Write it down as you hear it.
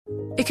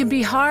It can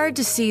be hard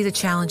to see the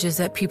challenges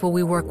that people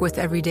we work with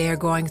every day are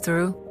going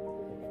through.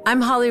 I'm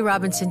Holly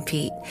Robinson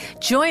Peete.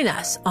 Join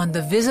us on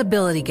The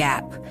Visibility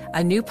Gap,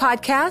 a new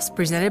podcast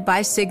presented by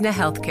Cigna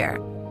Healthcare.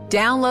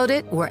 Download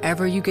it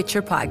wherever you get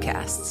your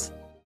podcasts.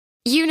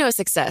 You know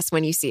success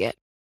when you see it.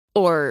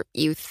 Or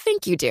you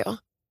think you do.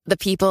 The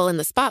people in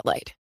the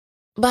spotlight.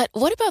 But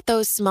what about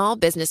those small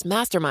business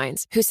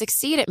masterminds who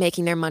succeed at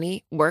making their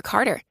money work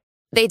harder?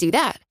 They do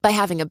that by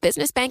having a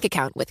business bank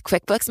account with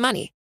QuickBooks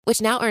Money, which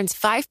now earns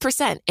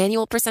 5%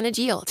 annual percentage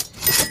yield.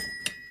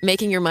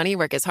 Making your money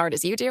work as hard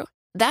as you do?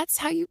 That's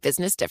how you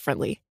business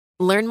differently.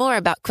 Learn more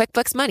about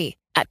QuickBooks Money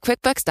at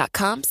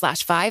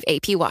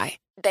quickbooks.com/5APY.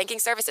 Banking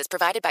services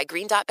provided by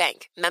Green Dot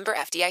Bank. Member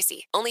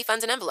FDIC. Only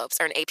funds and envelopes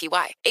earn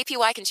APY.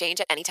 APY can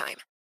change at any time.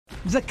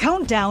 The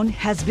countdown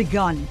has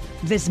begun.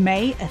 This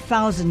May,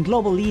 1,000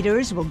 global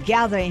leaders will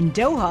gather in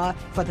Doha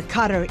for the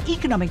Qatar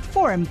Economic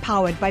Forum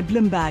powered by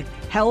Bloomberg,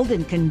 held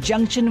in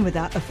conjunction with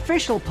our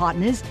official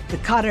partners, the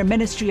Qatar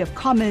Ministry of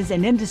Commerce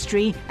and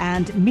Industry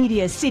and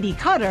Media City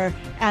Qatar,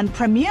 and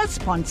premier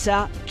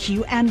sponsor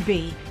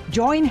QNB.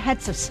 Join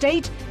heads of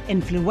state,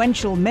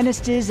 influential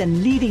ministers,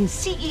 and leading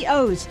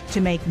CEOs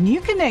to make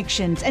new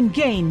connections and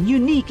gain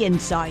unique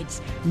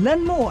insights.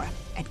 Learn more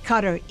at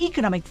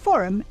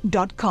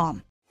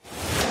QatarEconomicForum.com.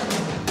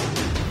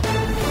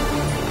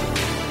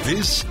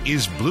 This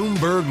is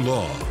Bloomberg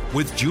Law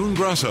with June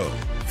Grosso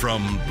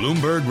from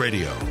Bloomberg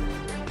Radio.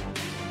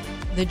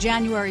 The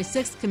January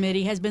 6th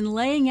committee has been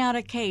laying out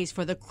a case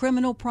for the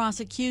criminal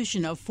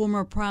prosecution of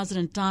former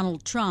President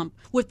Donald Trump,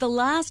 with the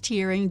last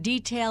hearing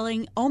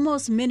detailing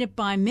almost minute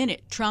by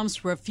minute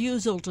Trump's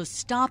refusal to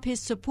stop his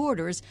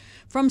supporters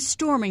from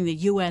storming the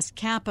U.S.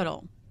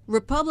 Capitol.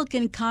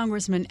 Republican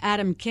Congressman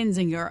Adam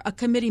Kinzinger, a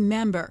committee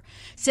member,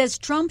 says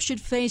Trump should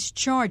face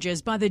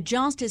charges by the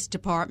Justice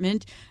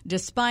Department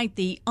despite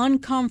the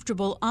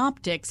uncomfortable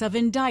optics of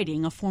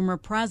indicting a former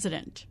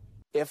president.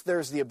 If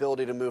there's the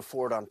ability to move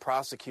forward on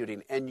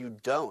prosecuting and you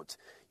don't,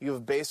 you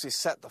have basically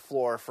set the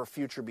floor for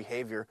future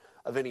behavior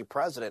of any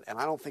president, and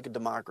I don't think a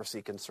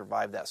democracy can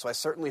survive that. So I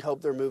certainly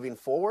hope they're moving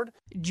forward.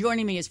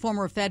 Joining me is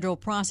former federal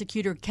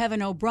prosecutor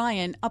Kevin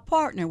O'Brien, a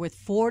partner with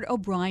Ford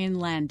O'Brien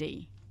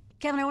Landy.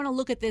 Kevin, I want to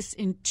look at this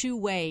in two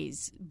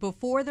ways,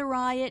 before the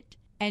riot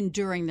and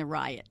during the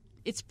riot.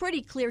 It's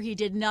pretty clear he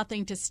did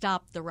nothing to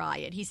stop the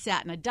riot. He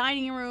sat in a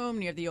dining room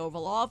near the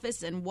Oval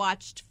Office and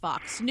watched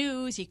Fox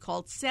News. He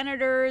called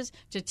senators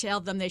to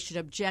tell them they should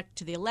object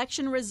to the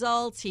election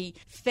results. He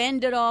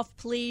fended off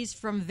pleas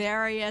from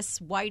various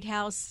White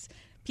House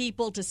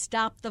people to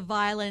stop the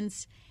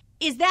violence.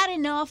 Is that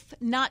enough,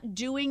 not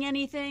doing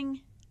anything?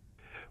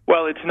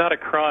 Well, it's not a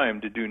crime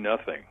to do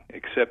nothing,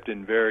 except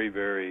in very,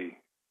 very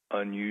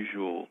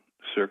unusual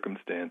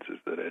circumstances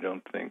that I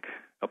don't think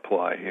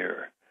apply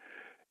here.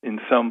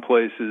 In some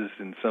places,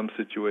 in some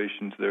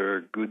situations, there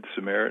are good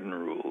Samaritan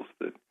rules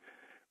that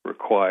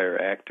require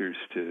actors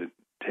to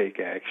take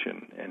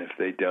action, and if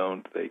they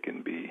don't, they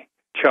can be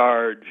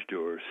charged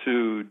or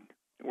sued.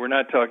 We're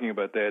not talking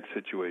about that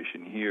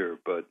situation here,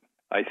 but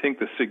I think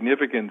the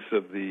significance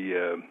of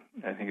the,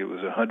 I think it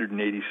was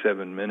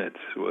 187 minutes,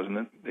 wasn't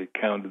it? They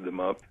counted them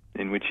up,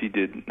 in which he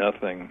did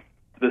nothing.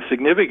 The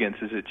significance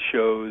is it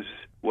shows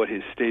what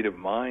his state of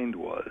mind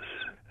was.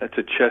 That's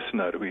a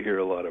chestnut we hear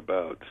a lot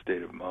about,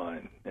 state of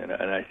mind. And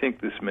I think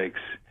this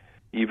makes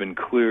even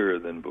clearer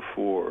than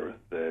before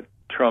that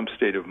Trump's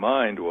state of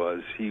mind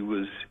was he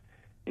was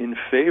in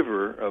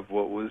favor of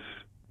what was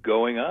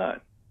going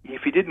on.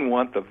 If he didn't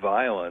want the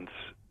violence,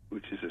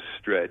 which is a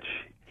stretch,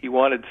 he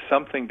wanted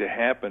something to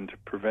happen to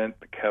prevent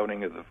the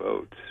counting of the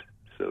votes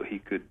so he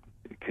could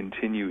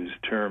continue his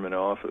term in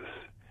office.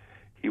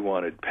 He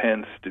wanted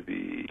Pence to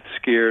be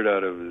scared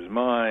out of his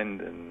mind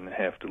and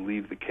have to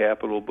leave the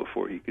Capitol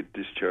before he could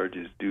discharge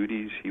his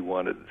duties. He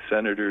wanted the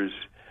senators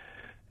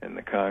and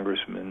the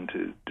congressmen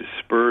to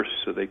disperse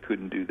so they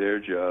couldn't do their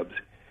jobs.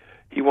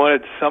 He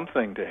wanted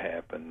something to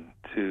happen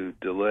to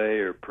delay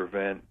or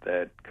prevent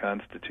that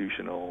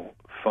constitutional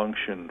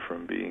function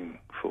from being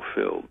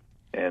fulfilled.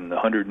 And the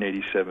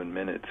 187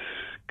 minutes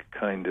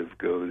kind of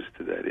goes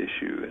to that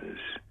issue. And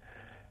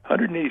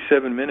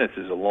 187 minutes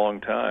is a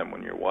long time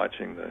when you're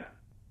watching the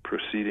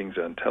proceedings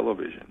on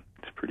television.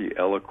 It's pretty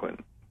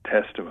eloquent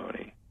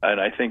testimony. And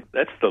I think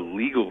that's the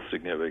legal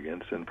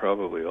significance and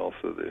probably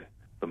also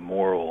the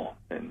moral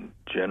and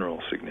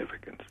general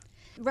significance.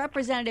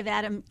 Representative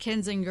Adam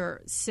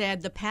Kinzinger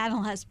said the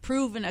panel has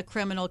proven a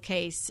criminal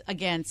case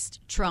against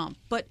Trump.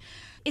 But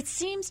it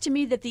seems to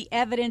me that the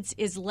evidence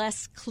is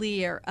less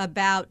clear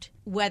about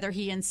whether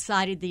he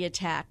incited the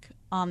attack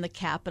on the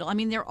Capitol. I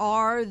mean, there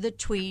are the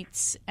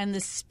tweets and the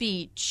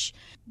speech,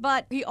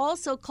 but he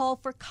also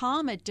called for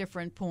calm at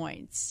different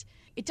points.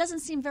 It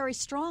doesn't seem very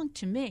strong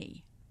to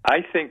me.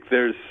 I think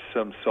there's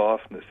some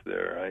softness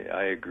there.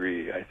 I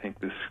agree. I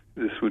think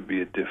this would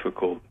be a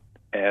difficult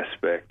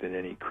aspect in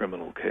any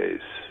criminal case.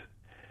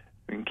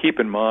 I mean, keep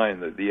in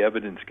mind that the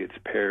evidence gets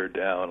pared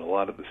down. A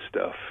lot of the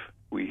stuff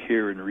we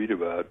hear and read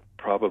about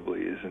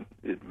probably isn't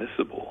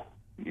admissible.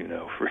 You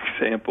know, for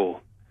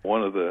example,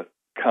 one of the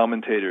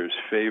commentator's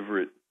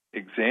favorite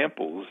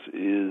examples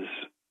is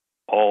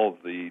all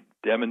the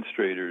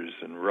demonstrators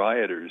and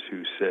rioters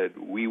who said,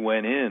 we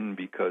went in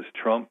because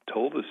Trump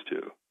told us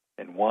to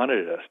and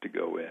wanted us to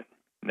go in.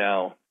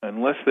 Now,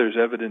 unless there's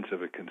evidence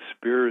of a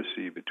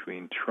conspiracy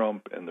between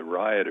Trump and the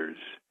rioters,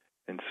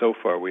 and so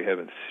far we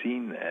haven't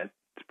seen that,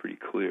 it's pretty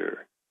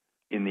clear.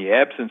 In the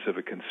absence of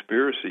a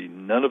conspiracy,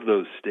 none of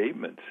those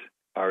statements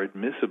are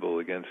admissible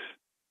against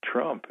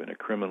Trump in a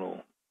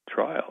criminal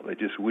trial. They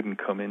just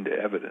wouldn't come into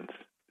evidence.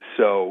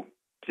 So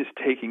just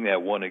taking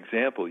that one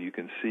example, you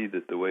can see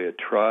that the way a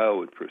trial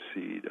would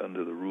proceed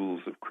under the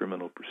rules of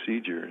criminal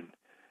procedure in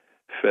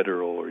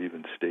federal or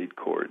even state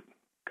court,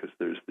 because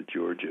there's the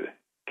Georgia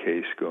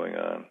case going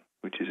on,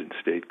 which is in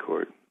state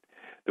court.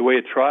 The way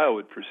a trial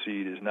would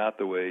proceed is not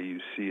the way you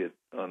see it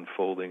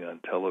unfolding on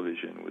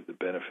television with the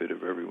benefit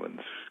of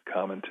everyone's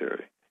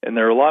commentary. And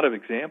there are a lot of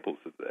examples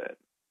of that,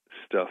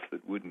 stuff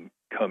that wouldn't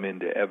come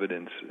into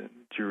evidence and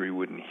jury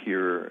wouldn't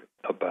hear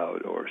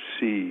about or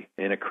see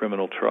in a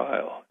criminal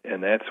trial.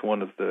 And that's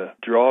one of the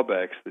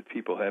drawbacks that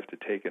people have to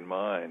take in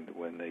mind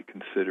when they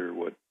consider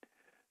what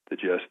the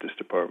Justice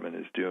Department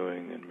is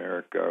doing and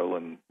Merrick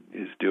Garland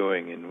is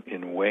doing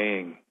in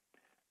weighing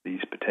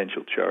these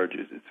potential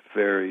charges. It's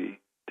very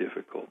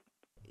difficult.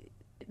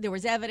 There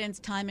was evidence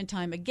time and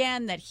time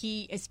again that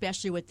he,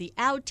 especially with the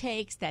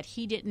outtakes, that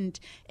he didn't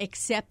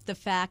accept the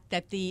fact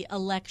that the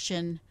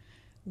election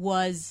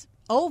was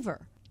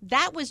over.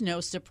 That was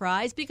no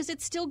surprise because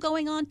it's still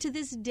going on to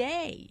this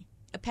day.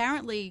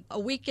 Apparently, a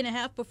week and a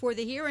half before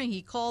the hearing,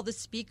 he called the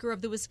Speaker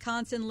of the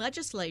Wisconsin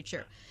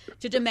legislature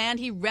to demand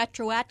he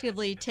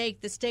retroactively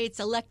take the state's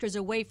electors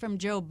away from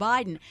Joe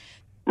Biden.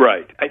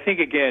 Right. I think,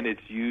 again,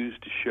 it's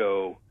used to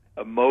show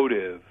a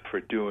motive for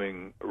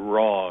doing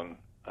wrong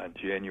on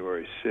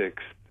January 6th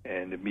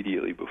and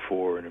immediately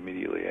before and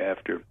immediately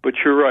after. But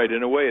you're right.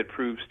 In a way, it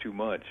proves too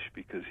much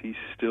because he's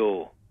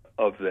still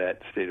of that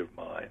state of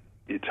mind.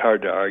 It's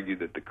hard to argue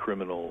that the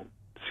criminal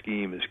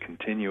scheme is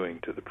continuing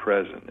to the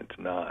present. It's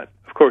not.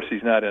 Of course,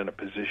 he's not in a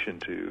position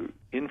to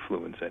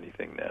influence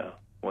anything now.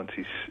 Once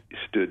he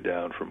stood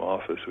down from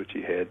office, which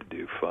he had to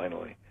do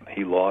finally,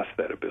 he lost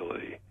that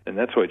ability. And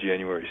that's why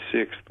January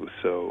 6th was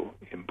so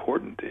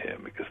important to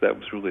him, because that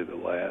was really the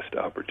last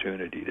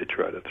opportunity to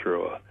try to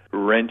throw a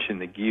wrench in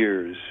the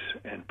gears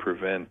and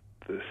prevent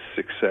the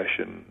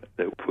succession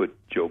that put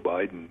Joe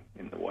Biden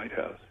in the White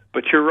House.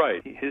 But you're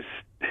right. His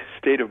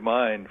state of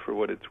mind, for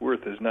what it's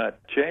worth, has not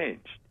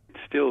changed. It's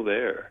still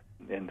there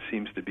and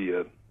seems to be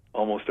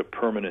almost a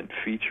permanent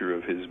feature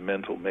of his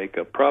mental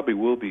makeup. Probably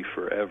will be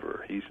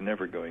forever. He's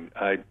never going,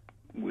 I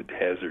would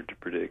hazard to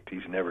predict,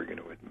 he's never going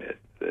to admit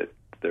that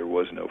there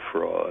was no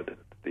fraud,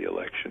 the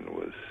election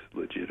was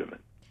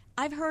legitimate.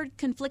 I've heard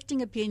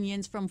conflicting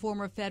opinions from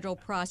former federal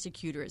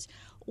prosecutors.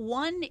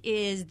 One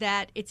is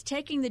that it's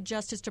taking the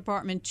Justice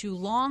Department too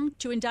long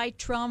to indict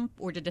Trump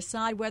or to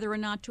decide whether or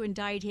not to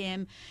indict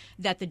him,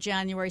 that the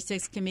January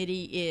 6th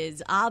committee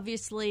is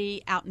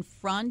obviously out in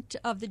front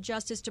of the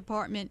Justice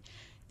Department.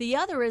 The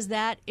other is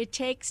that it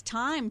takes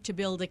time to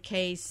build a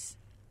case,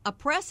 a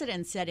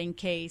precedent-setting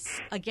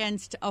case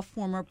against a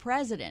former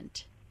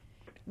president.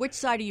 Which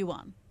side are you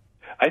on?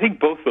 I think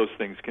both those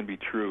things can be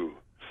true.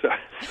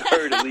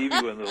 Sorry to leave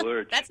you in the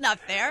lurch. That's not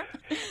fair.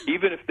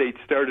 Even if they'd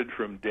started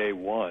from day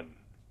one,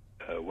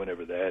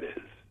 whenever that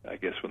is, I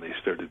guess when they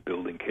started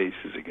building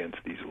cases against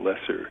these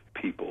lesser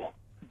people,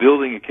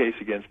 building a case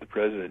against the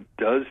president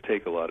does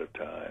take a lot of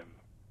time,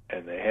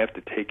 and they have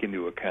to take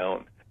into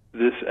account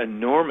this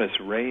enormous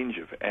range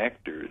of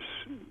actors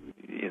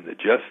in the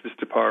Justice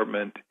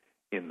Department,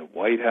 in the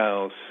White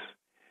House,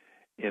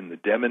 in the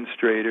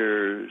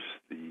demonstrators,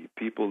 the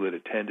people that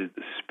attended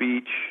the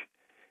speech,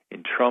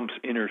 in Trump's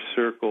inner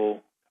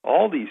circle.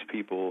 All these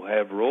people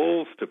have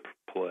roles to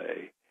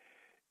play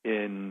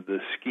in the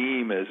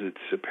scheme as it's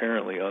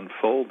apparently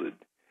unfolded.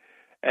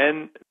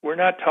 And we're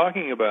not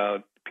talking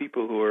about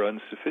people who are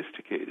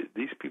unsophisticated.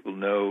 These people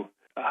know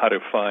how to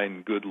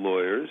find good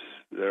lawyers.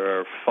 There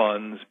are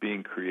funds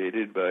being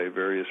created by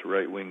various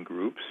right-wing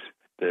groups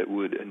that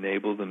would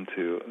enable them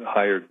to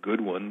hire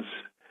good ones.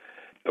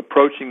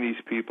 Approaching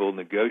these people,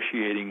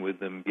 negotiating with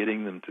them,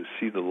 getting them to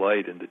see the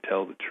light and to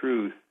tell the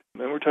truth.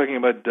 And we're talking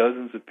about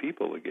dozens of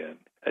people again.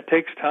 It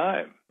takes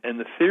time. And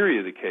the theory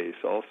of the case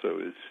also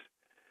is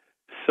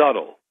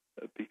subtle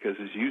because,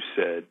 as you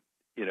said,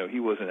 he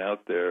wasn't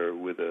out there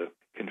with a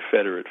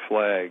Confederate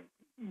flag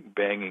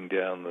banging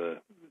down the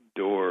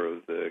door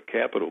of the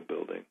Capitol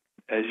building.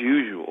 As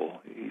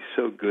usual, he's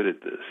so good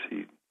at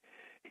this.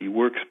 He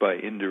works by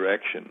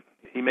indirection.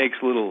 He makes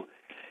little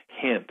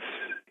hints.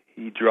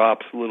 He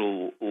drops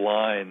little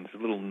lines,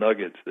 little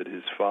nuggets that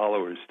his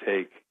followers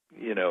take,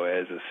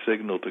 as a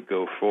signal to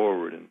go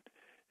forward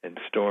and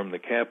storm the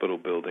Capitol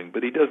building.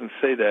 But he doesn't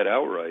say that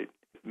outright.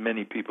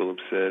 Many people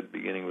have said,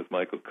 beginning with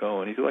Michael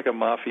Cohen, he's like a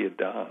mafia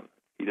don.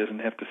 He doesn't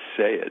have to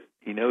say it.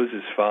 He knows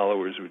his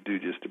followers would do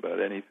just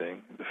about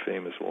anything, the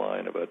famous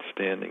line about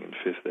standing in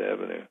Fifth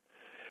Avenue.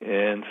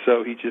 And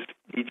so he just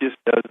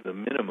does the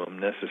minimum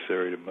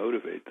necessary to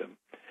motivate them.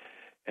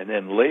 And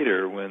then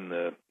later, when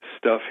the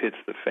stuff hits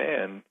the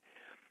fan,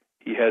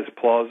 he has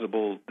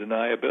plausible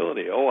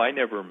deniability. Oh, I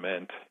never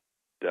meant ...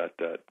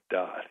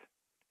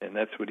 And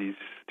that's what he's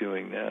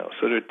doing now.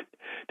 So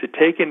to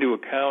take into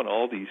account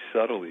all these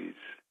subtleties,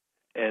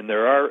 and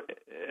there are,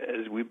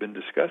 as we've been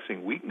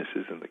discussing,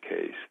 weaknesses in the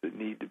case that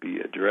need to be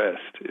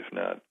addressed, if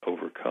not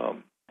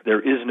overcome. There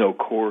is no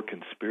core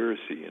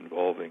conspiracy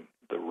involving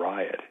the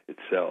riot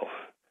itself,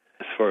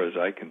 as far as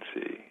I can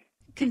see.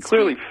 He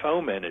clearly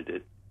fomented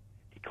it.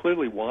 He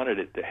clearly wanted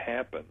it to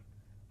happen.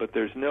 But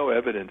there's no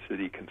evidence that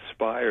he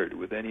conspired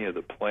with any of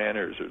the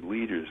planners or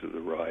leaders of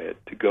the riot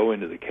to go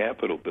into the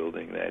Capitol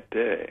building that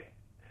day.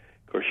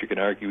 Of course, you can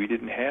argue he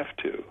didn't have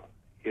to.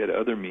 He had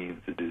other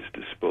means at his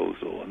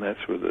disposal, and that's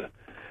where the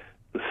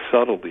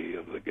subtlety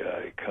of the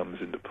guy comes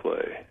into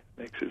play.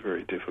 Makes it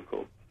very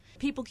difficult.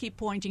 People keep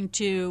pointing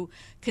to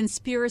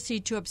conspiracy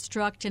to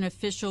obstruct an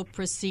official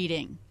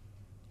proceeding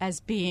as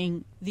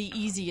being the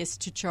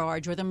easiest to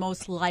charge or the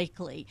most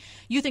likely.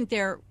 You think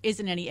there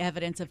isn't any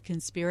evidence of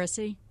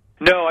conspiracy?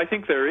 No, I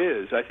think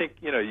there is. I think,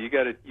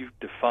 you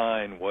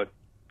define what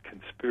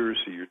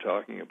conspiracy you're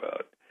talking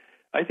about.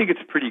 I think it's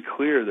pretty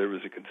clear there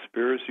was a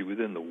conspiracy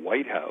within the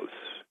White House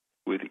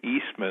with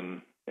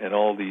Eastman and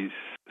all these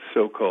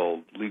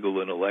so-called legal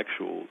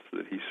intellectuals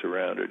that he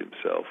surrounded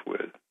himself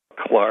with.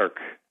 Clark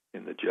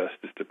in the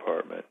Justice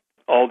Department.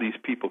 All these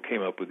people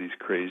came up with these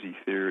crazy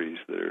theories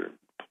that are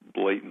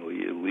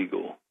blatantly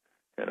illegal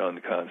and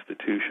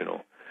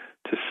unconstitutional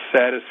to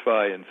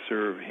satisfy and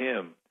serve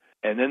him.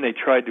 And then they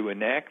tried to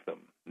enact them.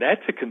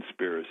 That's a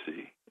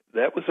conspiracy.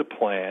 That was a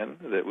plan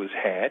that was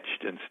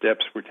hatched and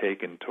steps were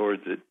taken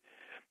towards it.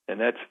 And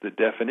that's the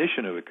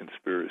definition of a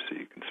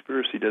conspiracy.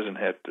 Conspiracy doesn't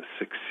have to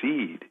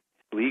succeed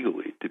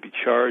legally to be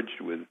charged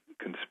with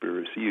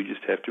conspiracy. You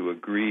just have to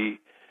agree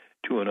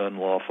to an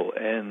unlawful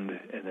end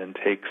and then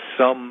take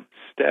some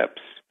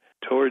steps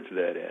towards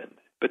that end.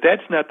 But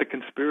that's not the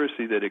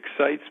conspiracy that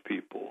excites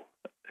people.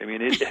 I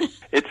mean,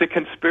 it's a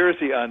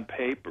conspiracy on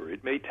paper.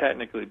 It may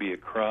technically be a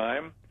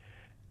crime,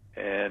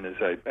 and as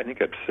I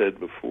think I've said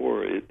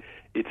before,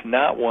 it's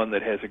not one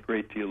that has a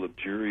great deal of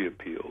jury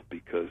appeal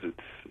because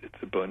it's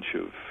a bunch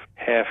of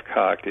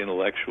half-cocked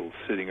intellectuals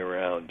sitting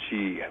around,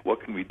 gee,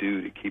 what can we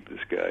do to keep this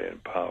guy in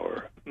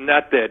power?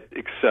 Not that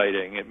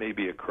exciting. It may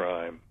be a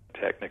crime,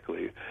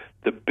 technically.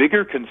 The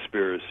bigger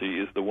conspiracy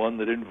is the one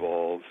that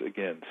involves,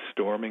 again,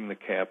 storming the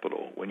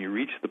Capitol. When you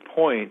reach the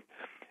point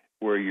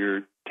where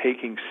you're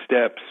taking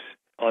steps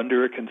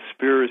under a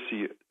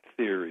conspiracy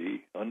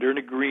theory, under an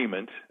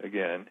agreement,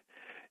 again,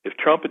 if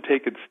Trump had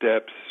taken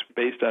steps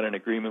based on an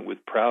agreement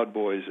with Proud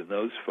Boys and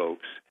those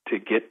folks to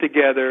get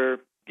together,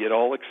 get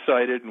all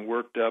excited and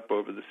worked up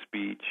over the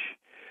speech,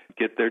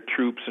 get their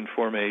troops in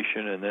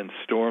formation, and then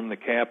storm the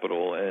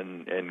Capitol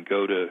and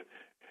go to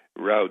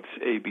routes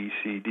A, B,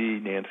 C, D,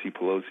 Nancy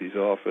Pelosi's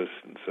office,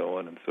 and so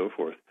on and so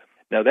forth.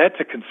 Now, that's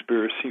a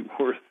conspiracy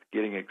worth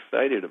getting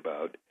excited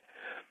about.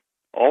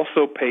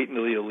 Also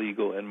patently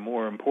illegal, and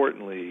more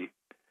importantly,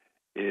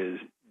 is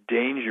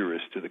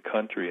dangerous to the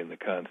country and the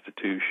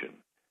Constitution.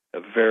 A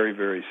very,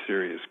 very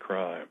serious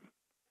crime.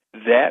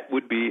 That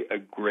would be a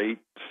great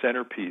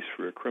centerpiece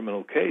for a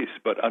criminal case.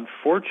 But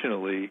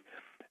unfortunately,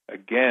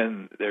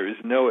 again, there is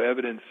no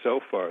evidence so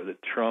far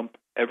that Trump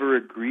ever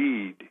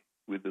agreed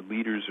with the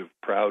leaders of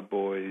Proud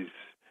Boys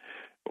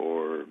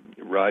or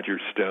Roger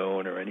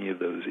Stone or any of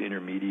those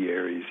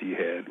intermediaries he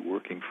had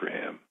working for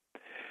him.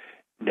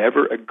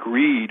 Never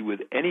agreed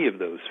with any of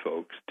those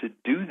folks to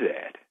do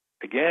that.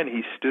 Again,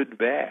 he stood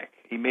back.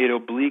 He made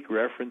oblique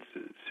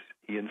references.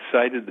 He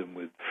incited them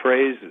with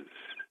phrases.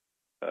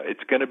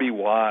 It's going to be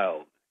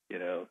wild,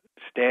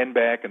 stand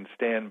back and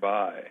stand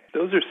by.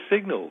 Those are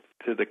signals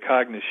to the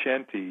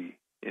cognoscenti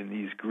in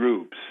these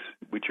groups,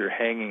 which are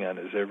hanging on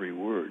his every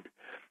word.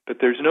 But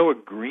there's no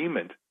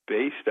agreement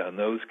based on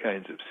those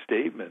kinds of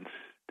statements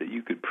that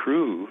you could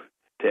prove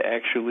to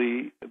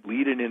actually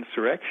lead an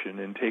insurrection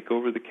and take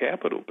over the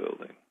Capitol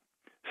building.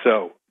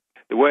 So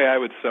the way I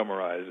would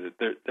summarize it,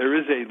 there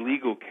is a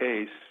legal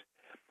case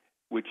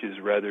which is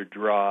rather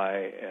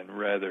dry and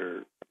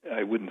rather,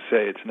 I wouldn't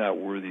say it's not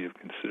worthy of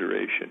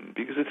consideration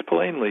because it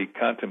plainly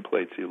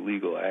contemplates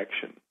illegal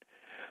action.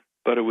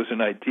 But it was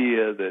an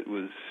idea that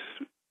was,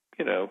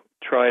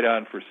 tried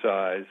on for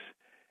size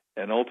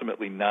and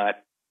ultimately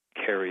not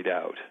carried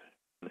out.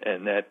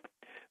 And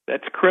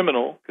that's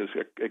criminal because,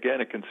 again,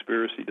 a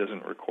conspiracy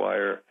doesn't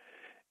require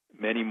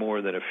many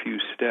more than a few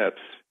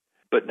steps,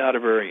 but not a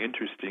very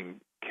interesting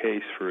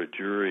case for a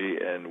jury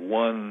and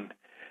one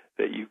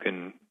that you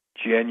can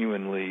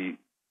genuinely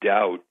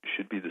doubt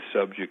should be the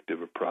subject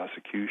of a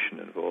prosecution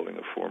involving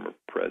a former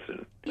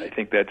president. I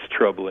think that's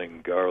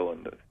troubling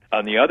Garland.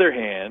 On the other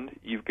hand,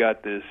 you've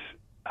got this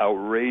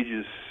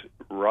outrageous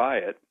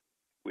riot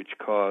which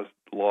caused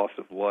loss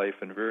of life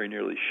and very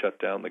nearly shut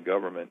down the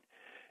government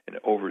and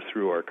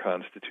overthrew our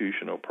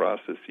constitutional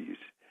processes.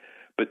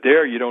 But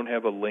there you don't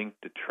have a link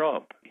to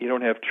Trump. You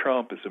don't have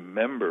Trump as a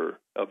member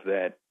of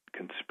that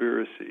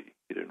conspiracy.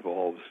 It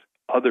involves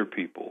other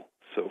people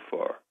so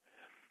far.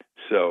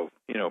 So,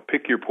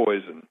 pick your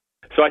poison.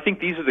 So I think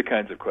these are the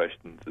kinds of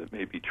questions that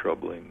may be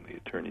troubling the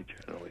Attorney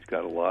General. He's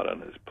got a lot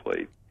on his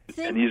plate.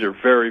 And these are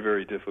very,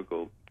 very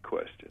difficult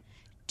questions.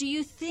 Do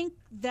you think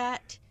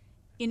that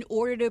in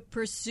order to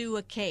pursue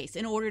a case,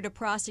 in order to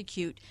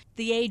prosecute,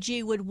 the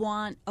AG would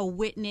want a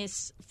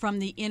witness from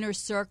the inner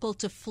circle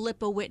to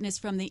flip a witness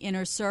from the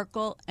inner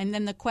circle? And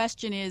then the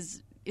question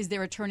is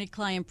there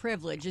attorney-client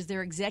privilege? Is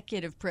there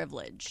executive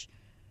privilege?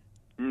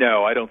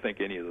 No, I don't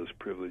think any of those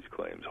privilege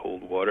claims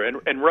hold water.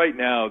 And right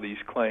now, these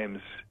claims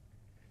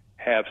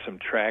have some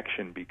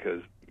traction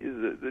because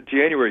the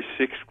January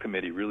 6th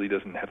committee really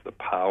doesn't have the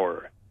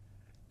power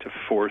to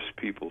force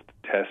people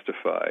to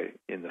testify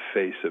in the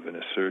face of an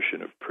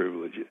assertion of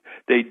privilege.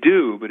 They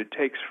do, but it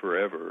takes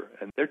forever,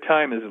 and their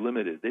time is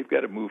limited. They've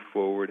got to move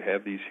forward,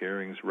 have these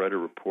hearings, write a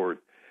report.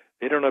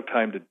 They don't have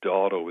time to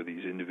dawdle with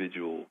these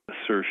individual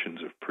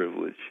assertions of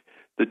privilege.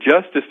 The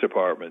Justice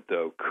Department,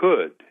 though,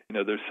 could.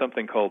 There's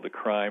something called the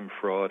crime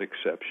fraud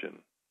exception,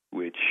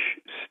 which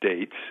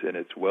states, and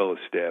it's well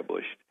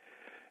established,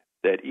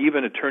 that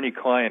even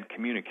attorney-client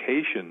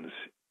communications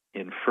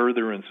in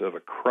furtherance of a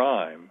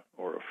crime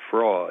or a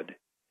fraud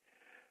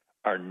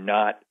are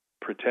not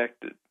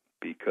protected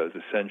because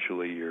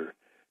essentially you're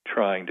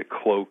trying to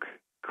cloak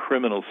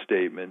criminal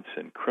statements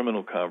and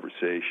criminal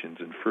conversations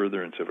in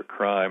furtherance of a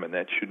crime, and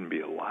that shouldn't be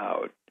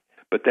allowed.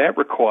 But that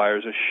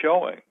requires a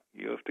showing.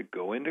 You have to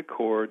go into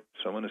court,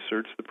 someone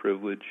asserts the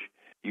privilege,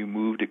 you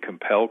move to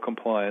compel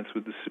compliance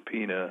with the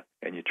subpoena,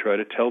 and you try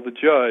to tell the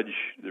judge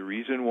the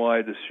reason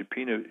why the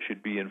subpoena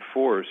should be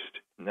enforced,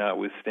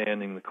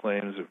 notwithstanding the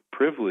claims of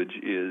privilege,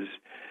 is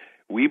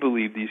we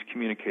believe these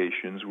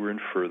communications were in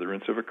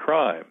furtherance of a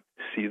crime.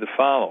 See the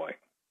following.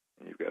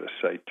 You've got to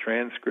cite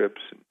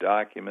transcripts and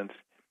documents.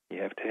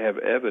 You have to have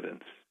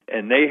evidence.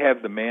 And they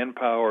have the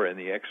manpower and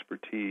the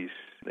expertise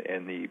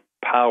and the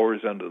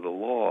powers under the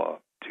law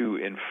to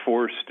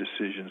enforce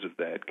decisions of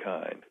that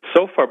kind.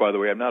 So far, by the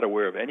way, I'm not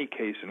aware of any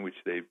case in which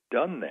they've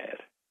done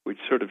that, which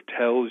sort of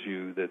tells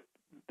you that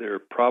they're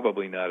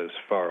probably not as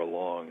far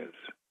along as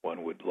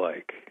one would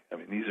like. I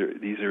mean,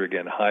 these are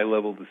again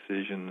high-level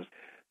decisions.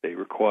 They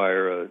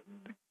require a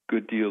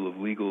good deal of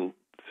legal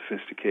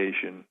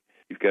sophistication.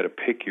 You've got to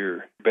pick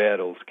your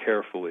battles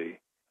carefully.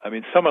 I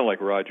mean, someone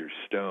like Roger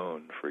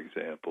Stone, for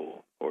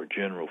example, or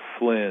General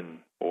Flynn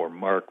or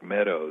Mark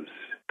Meadows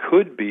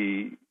could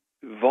be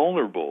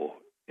vulnerable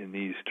in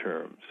these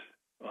terms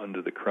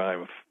under the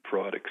crime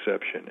fraud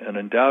exception. And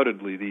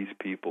undoubtedly these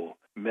people,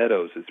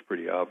 Meadows, it's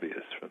pretty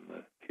obvious from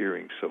the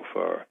hearing so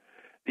far,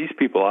 these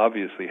people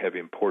obviously have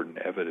important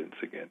evidence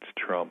against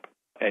Trump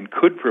and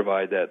could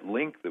provide that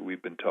link that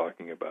we've been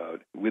talking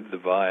about with the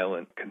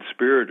violent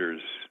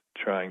conspirators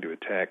trying to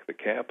attack the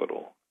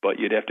Capitol. But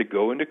you'd have to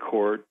go into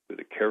court with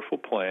a careful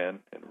plan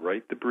and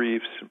write the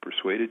briefs and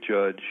persuade a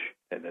judge,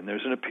 and then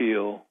there's an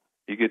appeal.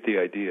 You get the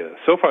idea.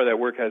 So far, that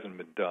work hasn't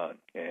been done,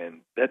 and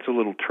that's a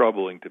little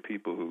troubling to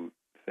people who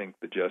think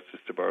the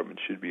Justice Department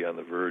should be on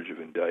the verge of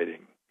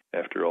indicting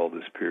after all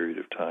this period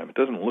of time. It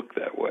doesn't look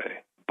that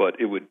way, but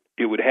it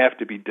would have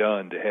to be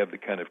done to have the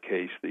kind of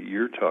case that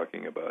you're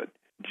talking about,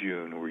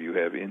 June, where you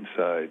have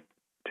inside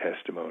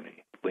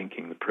testimony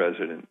linking the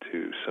president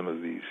to some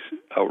of these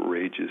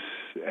outrageous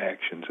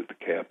actions at the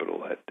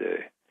Capitol that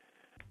day.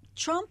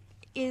 Trump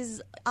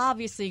is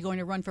obviously going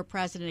to run for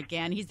president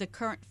again. He's the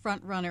current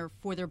front runner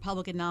for the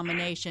Republican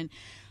nomination.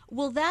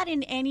 Will that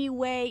in any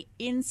way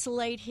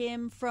insulate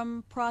him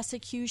from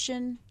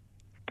prosecution?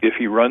 If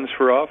he runs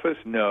for office,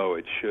 no,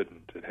 it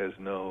shouldn't. It has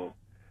no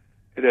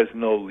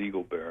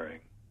legal bearing.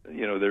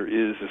 There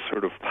is a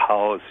sort of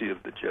policy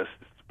of the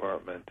Justice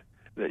Department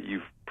that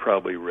you've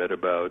probably read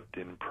about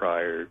in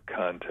prior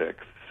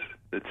contexts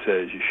that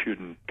says you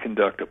shouldn't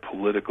conduct a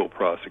political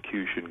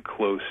prosecution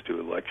close to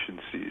election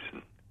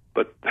season.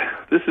 But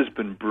this has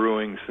been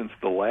brewing since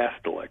the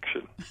last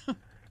election.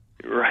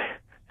 Right?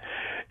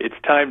 It's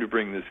time to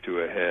bring this to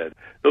a head.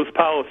 Those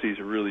policies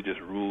are really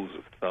just rules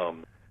of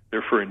thumb.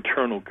 They're for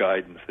internal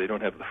guidance. They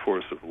don't have the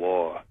force of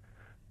law.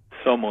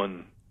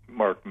 Someone,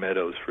 Mark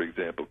Meadows, for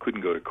example,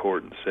 couldn't go to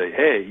court and say,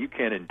 hey, you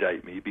can't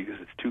indict me because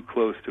it's too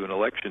close to an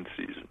election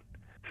season.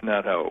 It's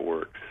not how it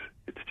works.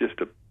 It's just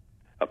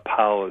a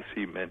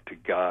policy meant to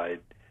guide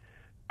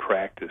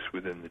practice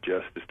within the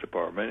Justice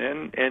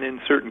Department. And in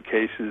certain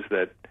cases,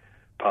 that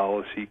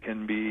policy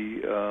can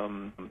be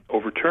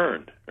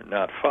overturned or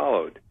not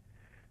followed.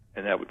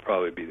 And that would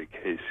probably be the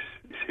case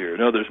here.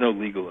 No, there's no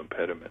legal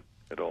impediment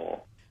at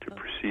all to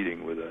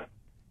proceeding with a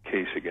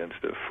case against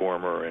a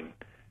former and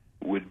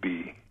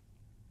would-be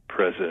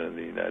president of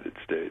the United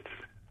States.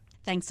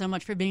 Thanks so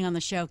much for being on the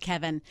show,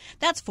 Kevin.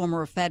 That's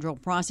former federal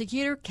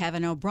prosecutor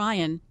Kevin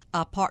O'Brien,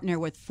 a partner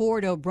with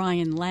Ford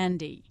O'Brien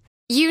Landy.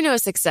 You know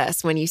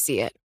success when you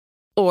see it.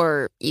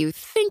 Or you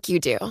think you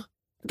do.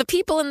 The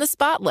people in the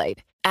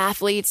spotlight.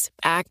 Athletes,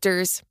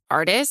 actors,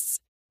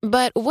 artists.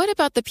 But what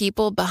about the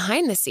people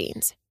behind the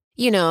scenes?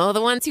 You know,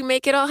 the ones who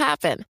make it all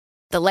happen.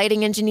 The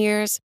lighting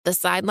engineers, the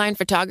sideline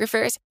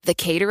photographers, the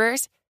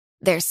caterers.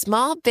 They're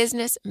small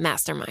business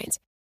masterminds.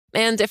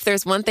 And if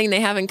there's one thing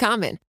they have in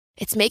common,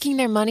 it's making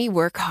their money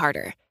work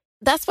harder.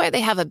 That's why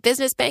they have a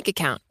business bank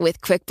account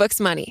with QuickBooks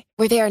Money,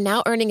 where they are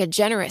now earning a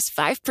generous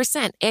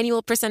 5%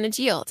 annual percentage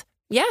yield.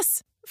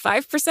 Yes,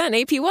 5%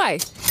 APY.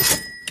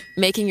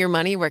 Making your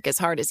money work as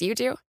hard as you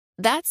do?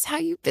 That's how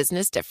you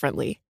business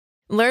differently.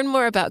 Learn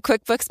more about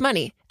QuickBooks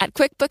Money at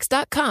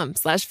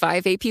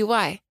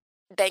quickbooks.com/5APY.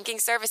 Banking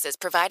services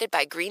provided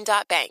by Green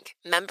Dot Bank,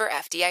 member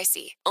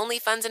FDIC. Only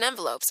funds and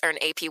envelopes earn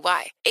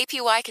APY.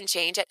 APY can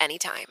change at any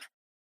time.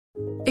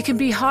 It can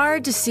be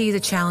hard to see the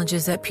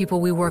challenges that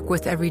people we work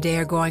with every day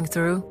are going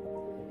through.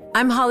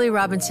 I'm Holly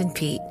Robinson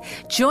Peete.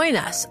 Join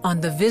us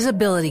on The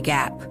Visibility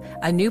Gap,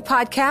 a new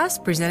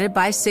podcast presented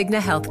by Cigna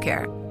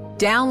Healthcare.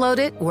 Download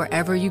it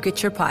wherever you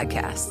get your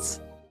podcasts.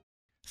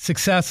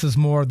 Success is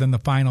more than the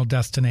final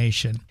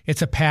destination.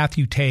 It's a path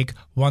you take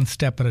one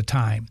step at a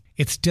time.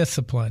 It's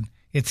discipline,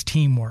 it's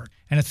teamwork,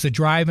 and it's the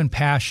drive and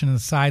passion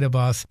inside of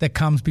us that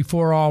comes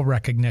before all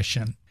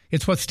recognition.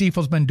 It's what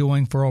Stifel's been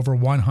doing for over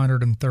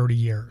 130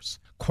 years.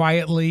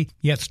 Quietly,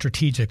 yet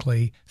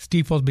strategically,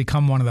 Stifel's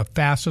become one of the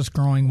fastest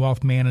growing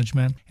wealth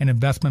management and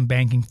investment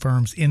banking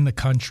firms in the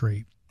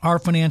country. Our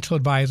financial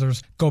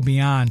advisors go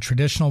beyond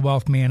traditional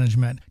wealth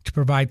management to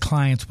provide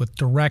clients with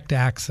direct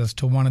access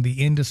to one of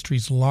the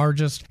industry's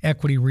largest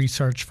equity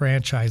research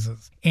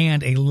franchises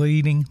and a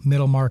leading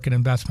middle market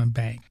investment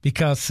bank,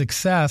 because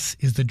success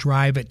is the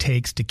drive it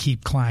takes to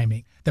keep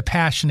climbing, the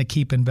passion to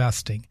keep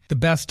investing, the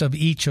best of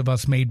each of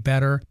us made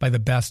better by the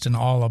best in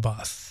all of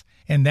us.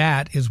 And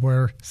that is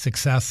where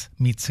success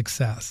meets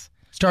success.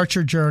 Start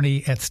your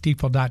journey at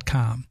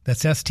Stifel.com.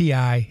 That's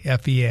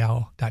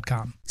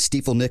STIFEL.com.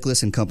 Stifel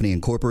Nicholas and Company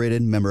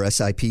Incorporated, member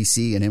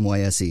SIPC and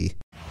NYSE.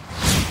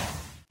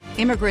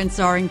 Immigrants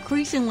are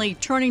increasingly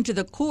turning to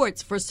the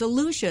courts for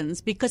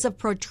solutions because of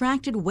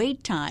protracted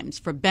wait times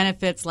for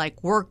benefits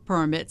like work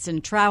permits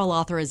and travel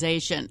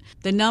authorization.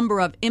 The number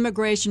of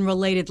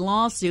immigration-related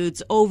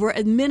lawsuits over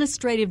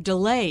administrative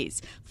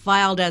delays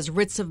filed as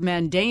writs of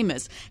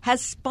mandamus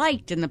has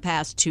spiked in the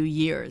past 2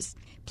 years.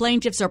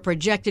 Plaintiffs are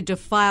projected to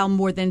file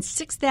more than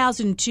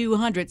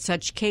 6,200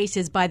 such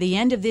cases by the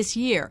end of this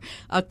year,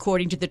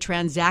 according to the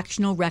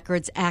Transactional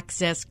Records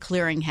Access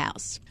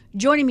Clearinghouse.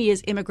 Joining me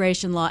is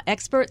immigration law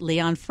expert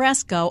Leon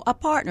Fresco, a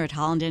partner at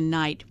Holland &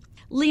 Knight.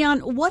 Leon,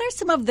 what are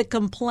some of the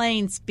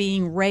complaints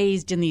being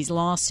raised in these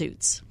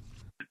lawsuits?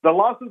 The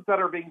lawsuits that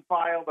are being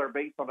filed are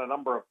based on a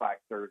number of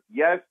factors.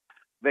 Yes,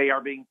 they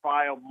are being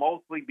filed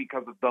mostly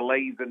because of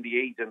delays in the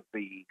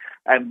agency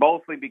and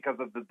mostly because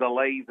of the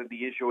delays in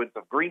the issuance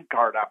of green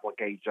card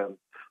applications.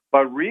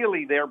 But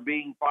really, they're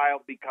being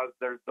filed because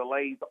there's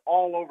delays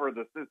all over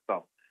the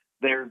system.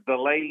 There's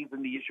delays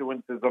in the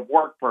issuances of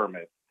work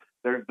permits.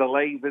 There's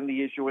delays in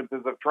the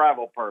issuances of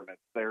travel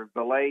permits. There's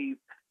delays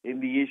in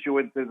the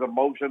issuances of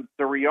motions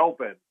to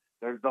reopen.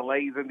 There's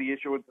delays in the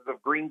issuances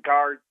of green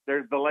cards.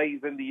 There's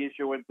delays in the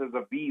issuances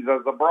of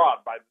visas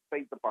abroad by the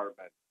State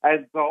Department.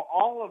 And so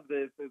all of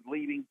this is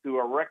leading to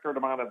a record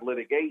amount of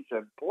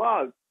litigation.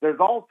 Plus, there's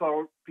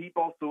also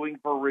people suing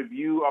for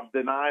review of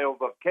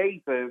denials of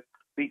cases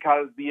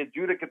because the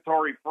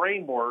adjudicatory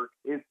framework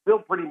is still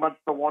pretty much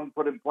the one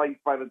put in place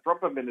by the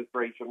Trump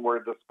administration,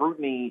 where the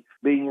scrutiny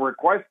being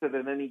requested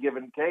in any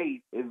given case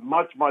is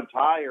much, much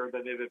higher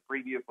than it had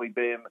previously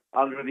been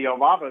under the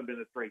Obama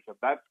administration.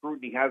 That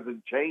scrutiny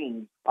hasn't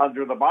changed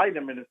under the Biden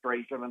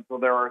administration, and so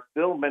there are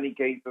still many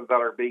cases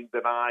that are being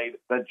denied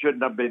that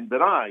shouldn't have been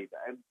denied.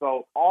 And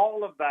so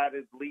all of that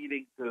is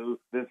leading to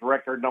this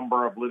record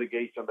number of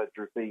litigation that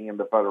you're seeing in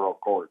the federal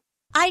courts.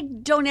 I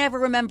don't ever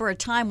remember a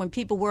time when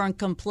people weren't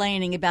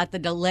complaining about the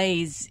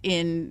delays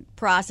in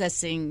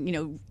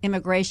processing,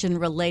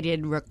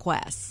 immigration-related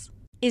requests.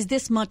 Is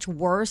this much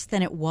worse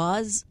than it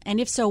was? And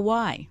if so,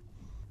 why?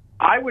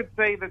 I would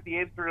say that the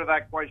answer to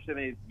that question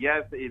is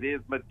yes, it is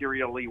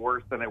materially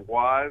worse than it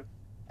was.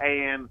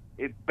 And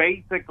it's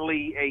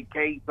basically a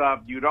case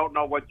of you don't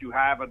know what you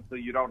have until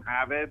you don't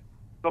have it.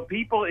 So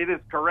people, it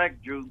is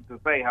correct, June, to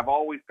say, have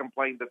always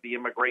complained that the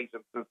immigration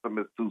system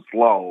is too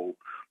slow.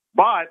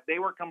 But they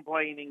were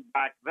complaining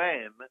back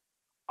then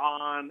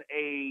on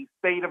a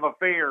state of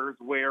affairs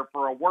where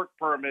for a work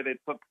permit it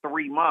took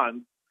 3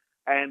 months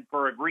and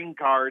for a green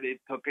card it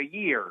took a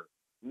year.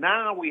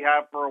 Now we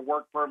have for a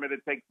work permit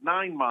it takes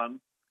 9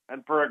 months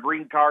and for a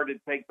green card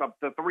it takes up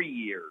to 3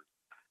 years.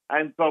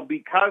 And so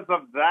because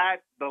of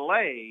that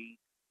delay,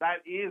 that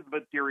is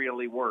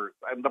materially worse.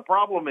 And the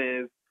problem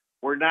is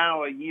we're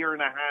now a year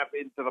and a half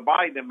into the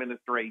Biden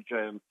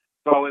administration.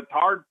 So it's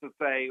hard to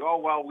say,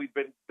 oh, well, we've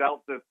been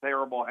dealt this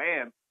terrible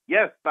hand.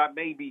 Yes, that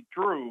may be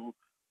true,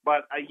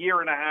 but a year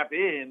and a half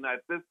in,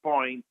 at this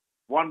point,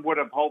 one would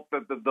have hoped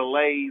that the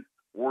delays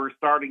were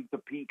starting to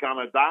peak on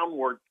a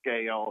downward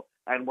scale,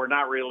 and we're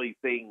not really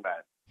seeing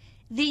that.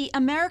 The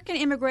American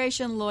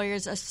Immigration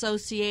Lawyers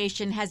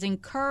Association has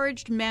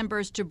encouraged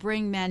members to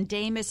bring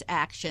mandamus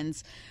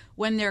actions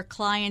when their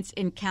clients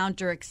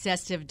encounter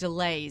excessive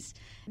delays.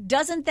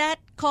 Doesn't that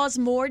cause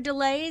more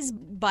delays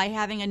by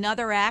having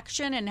another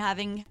action and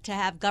having to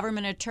have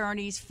government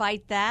attorneys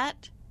fight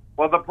that?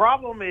 Well, the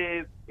problem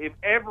is if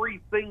every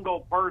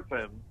single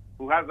person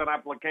who has an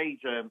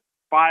application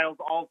files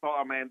also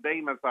a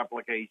mandamus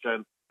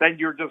application, then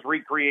you're just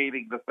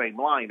recreating the same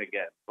line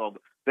again. So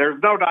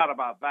there's no doubt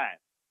about that.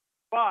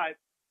 But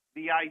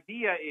the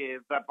idea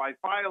is that by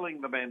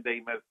filing the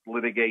mandamus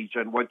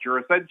litigation, what you're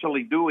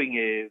essentially doing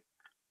is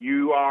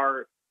you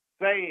are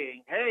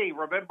saying, hey,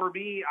 remember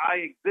me, I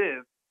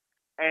exist.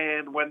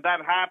 And when that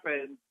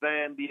happens,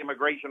 then the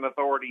immigration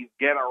authorities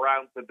get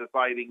around to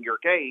deciding your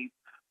case,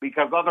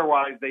 because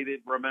otherwise they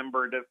didn't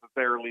remember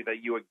necessarily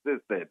that you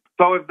existed.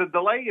 So if the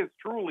delay is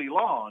truly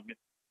long,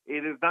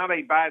 it is not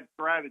a bad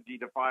strategy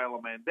to file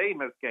a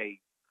mandamus case.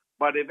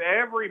 But if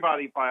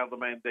everybody filed a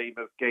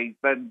mandamus case,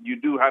 then you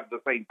do have the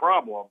same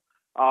problem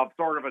of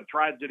sort of a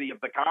tragedy of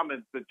the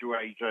commons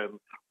situation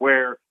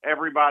where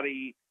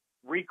everybody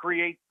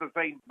recreates the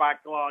same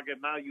backlog,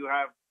 and now you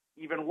have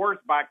even worse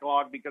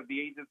backlog because the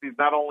agency is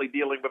not only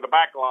dealing with the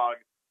backlog,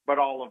 but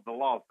all of the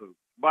lawsuits.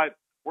 But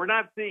we're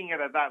not seeing it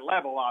at that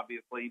level,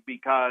 obviously,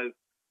 because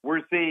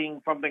we're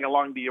seeing something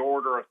along the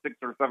order of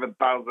 6,000 or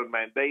 7,000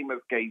 mandamus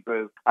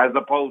cases as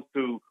opposed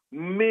to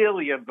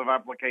millions of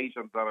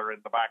applications that are in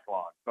the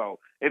backlog. So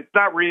it's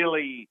not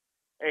really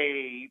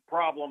a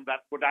problem that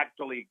would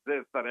actually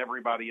exist, that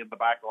everybody in the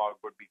backlog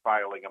would be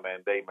filing a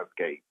mandamus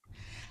case.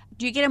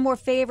 Do you get a more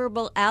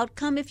favorable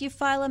outcome if you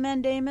file a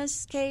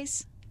mandamus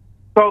case?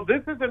 So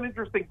this is an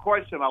interesting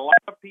question. A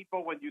lot of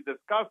people, when you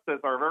discuss this,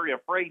 are very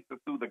afraid to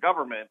sue the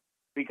government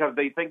because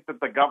they think that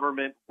the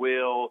government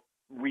will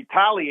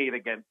retaliate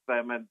against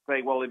them and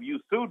say, well, if you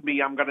sued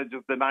me, I'm going to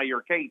just deny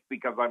your case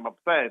because I'm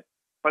upset.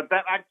 But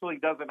that actually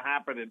doesn't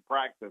happen in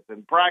practice.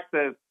 In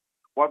practice,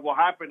 what will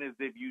happen is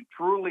if you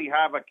truly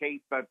have a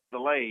case that's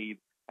delayed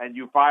and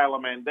you file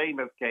a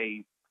mandamus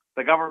case,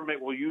 the government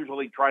will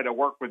usually try to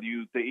work with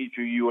you to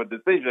issue you a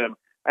decision.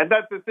 And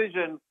that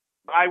decision,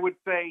 I would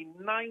say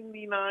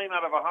 99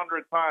 out of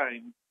 100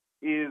 times,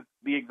 is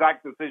the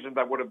exact decision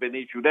that would have been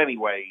issued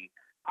anyway.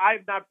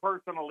 I've not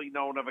personally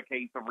known of a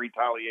case of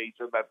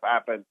retaliation that's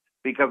happened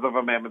because of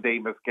a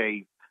mandamus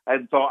case.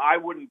 And so I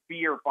wouldn't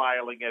fear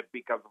filing it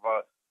because of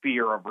a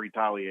fear of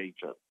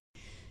retaliation.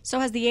 So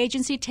has the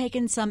agency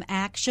taken some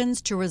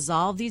actions to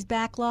resolve these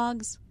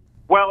backlogs?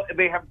 Well,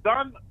 they have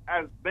done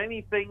as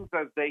many things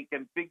as they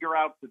can figure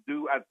out to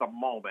do at the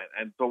moment.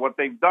 And so what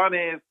they've done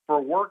is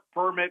for work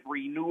permit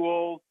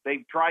renewals,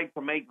 they've tried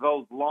to make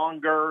those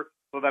longer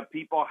so that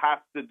people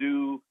have to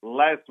do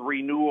less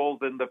renewals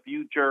in the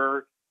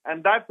future.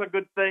 And that's a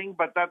good thing,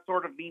 but that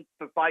sort of needs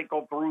to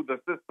cycle through the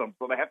system.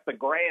 So they have to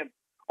grant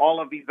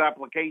all of these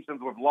applications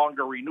with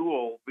longer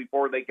renewals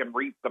before they can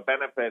reap the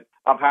benefit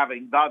of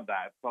having done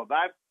that. So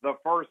that's the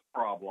first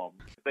problem.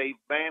 They've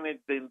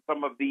managed in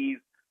some of these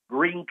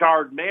green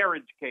card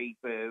marriage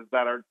cases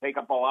that take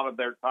up a lot of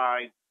their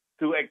time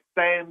to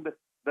extend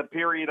the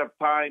period of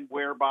time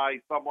whereby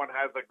someone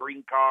has a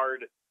green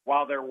card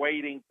while they're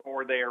waiting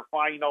for their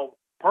final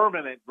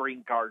permanent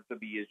green card to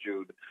be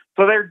issued.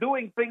 So they're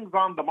doing things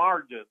on the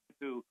margin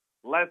to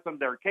lessen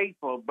their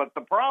caseload. But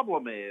the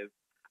problem is,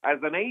 as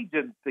an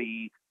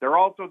agency, they're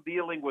also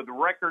dealing with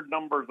record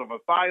numbers of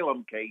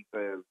asylum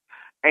cases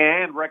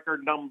and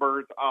record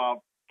numbers of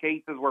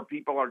cases where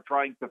people are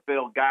trying to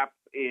fill gaps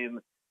in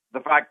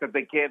the fact that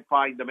they can't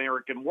find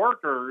American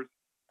workers.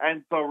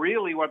 And so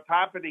really what's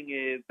happening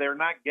is they're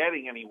not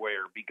getting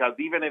anywhere, because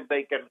even if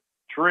they can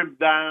trim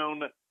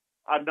down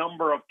a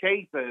number of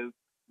cases,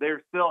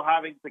 they're still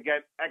having to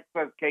get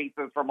excess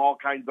cases from all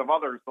kinds of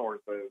other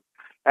sources.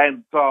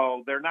 And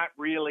so they're not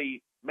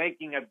really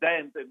making a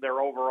dent in their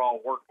overall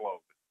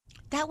workload.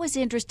 That was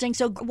interesting.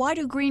 So why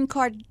do green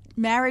card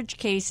marriage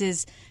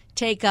cases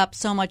take up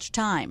so much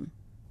time?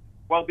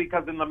 Well,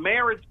 because in the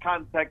marriage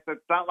context,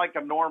 it's not like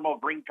a normal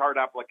green card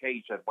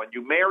application. When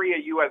you marry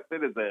a U.S.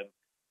 citizen,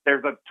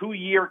 there's a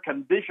 2-year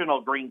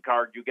conditional green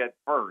card you get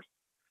first.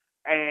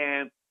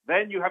 And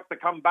then you have to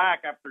come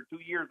back after 2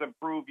 years and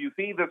prove, you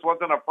see, this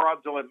wasn't a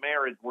fraudulent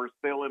marriage. We're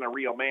still in a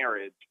real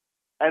marriage.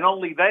 And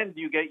only then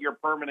do you get your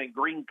permanent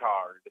green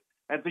card.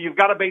 And so you've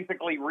got to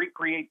basically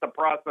recreate the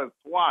process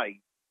twice.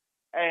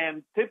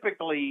 And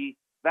typically,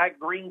 that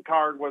green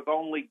card was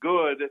only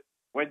good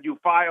when you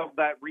filed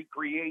that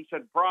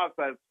recreation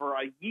process for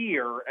a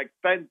year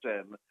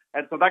extension.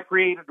 And so that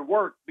created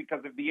work, because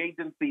if the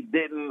agency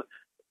didn't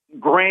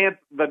grant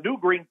the new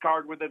green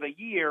card within a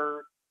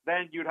year,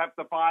 then you'd have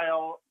to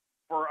file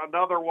for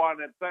another one,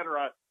 et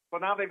cetera. So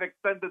now they've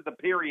extended the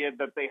period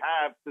that they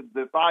have to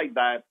decide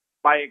that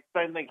by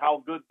extending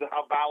how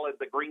valid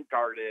the green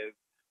card is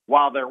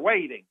while they're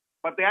waiting.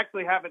 But they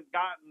actually haven't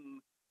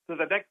gotten to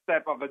the next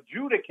step of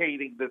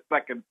adjudicating this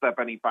second step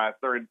any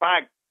faster. In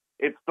fact,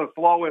 it's the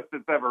slowest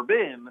it's ever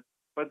been.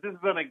 But this is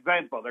an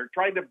example. They're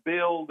trying to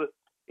build,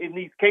 in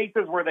these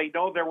cases where they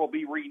know there will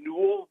be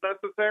renewals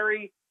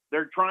necessary,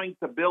 they're trying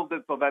to build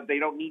it so that they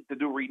don't need to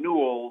do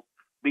renewals,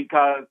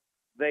 because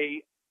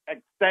they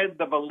extend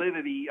the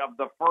validity of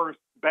the first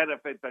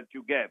benefit that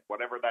you get,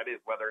 whatever that is,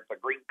 whether it's a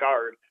green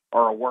card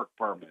or a work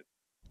permit.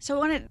 So I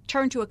want to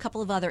turn to a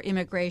couple of other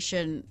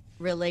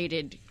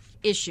immigration-related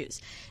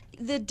issues.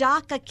 The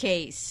DACA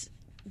case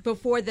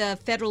before the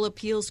Federal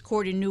Appeals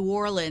Court in New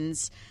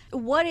Orleans,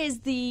 what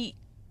is the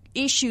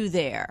issue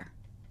there?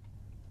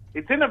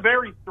 It's in a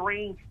very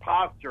strange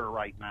posture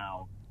right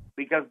now,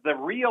 because the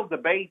real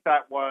debate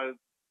that was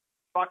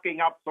sucking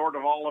up sort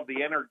of all of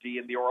the energy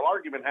in the oral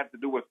argument had to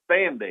do with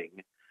standing.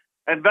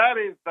 And that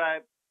is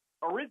that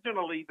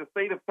originally the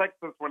state of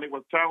Texas, when it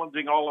was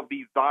challenging all of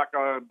these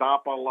DACA and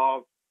DAPA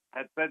laws,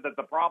 had said that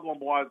the problem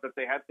was that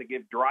they had to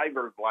give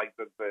driver's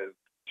licenses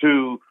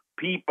to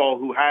people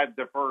who had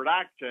deferred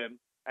action,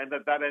 and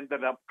that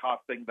ended up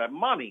costing them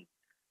money.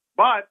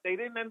 But they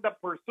didn't end up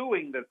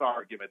pursuing this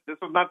argument. This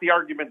was not the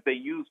argument they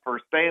used for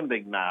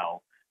standing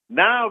now.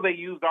 Now they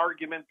use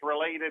arguments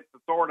related to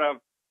sort of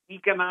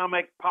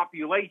economic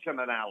population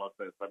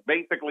analysis, and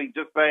basically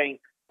just saying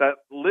that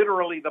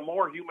literally the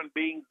more human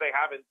beings they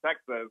have in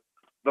Texas,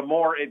 the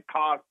more it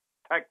costs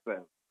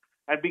Texas.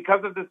 And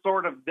because of this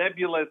sort of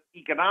nebulous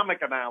economic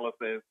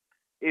analysis,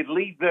 it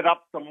leads it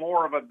up to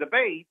more of a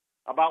debate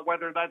about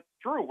whether that's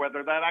true,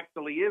 whether that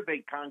actually is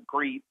a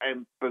concrete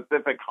and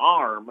specific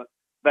harm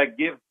that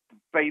gives the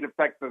state of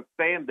Texas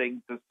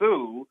standing to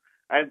sue.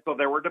 And so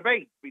there were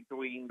debates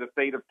between the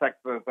state of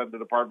Texas and the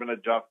Department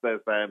of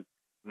Justice and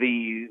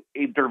the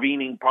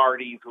intervening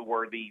parties, who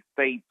were the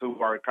states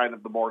who are kind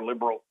of the more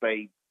liberal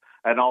states,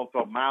 and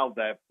also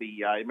MALDEF,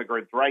 the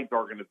Immigrants' Rights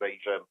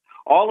Organization.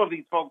 All of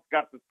these folks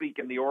got to speak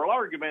in the oral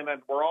argument,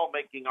 and we're all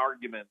making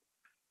arguments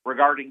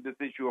regarding this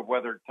issue of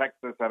whether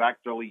Texas had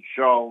actually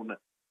shown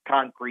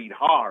concrete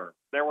harm.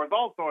 There was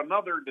also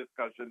another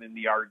discussion in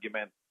the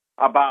argument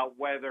about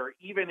whether,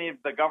 even if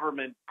the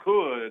government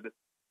could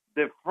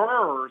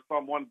defer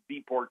someone's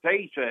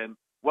deportation,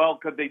 well,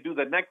 could they do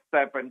the next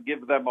step and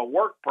give them a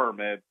work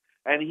permit?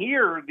 And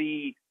here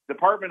the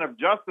Department of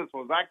Justice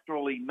was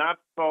actually not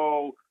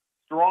so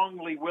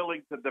strongly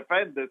willing to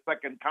defend this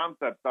second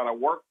concept that a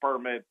work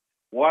permit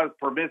was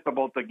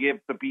permissible to give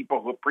to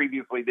people who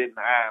previously didn't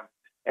have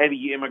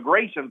any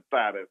immigration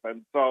status.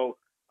 And so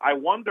I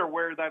wonder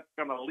where that's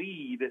going to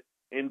lead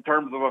in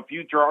terms of a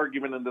future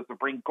argument in the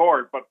Supreme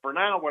Court. But for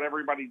now, what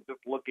everybody's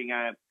just looking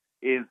at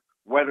is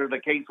whether the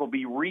case will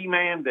be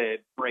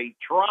remanded for a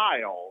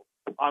trial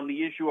on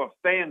the issue of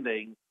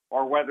standing,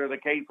 or whether the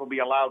case will be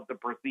allowed to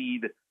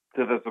proceed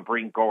to the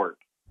Supreme Court.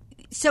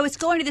 So it's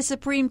going to the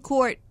Supreme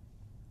Court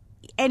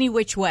any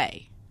which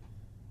way?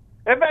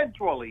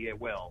 Eventually it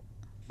will.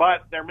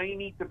 But there may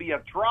need to be a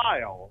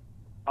trial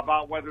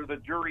about whether the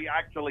jury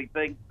actually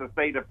thinks the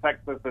state of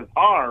Texas is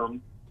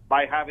harmed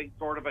by having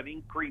sort of an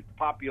increased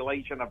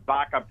population of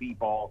DACA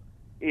people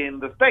in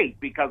the state.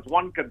 Because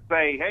one could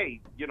say, hey,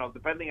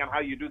 depending on how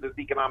you do this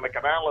economic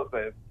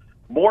analysis,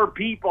 more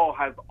people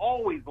has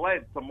always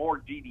led to more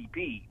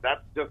GDP.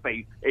 That's just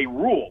a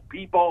rule.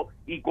 People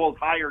equals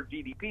higher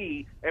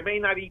GDP. It may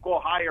not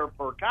equal higher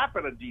per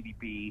capita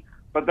GDP,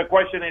 but the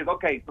question is,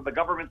 okay, so the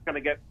government's going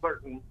to get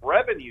certain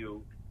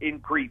revenue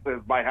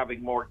increases by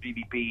having more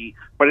GDP,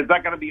 but is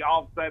that going to be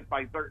offset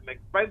by certain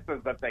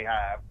expenses that they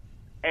have?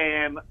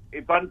 And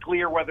it's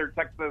unclear whether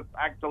Texas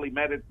actually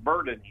met its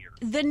burden here.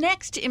 The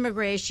next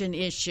immigration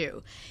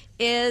issue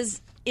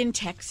is in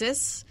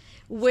Texas,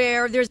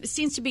 where there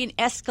seems to be an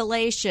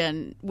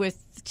escalation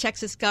with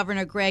Texas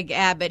Governor Greg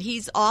Abbott.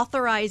 He's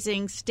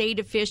authorizing state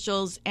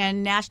officials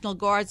and National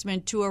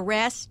Guardsmen to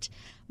arrest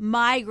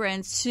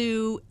migrants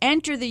who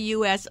enter the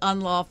U.S.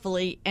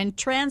 unlawfully and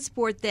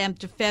transport them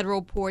to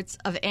federal ports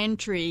of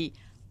entry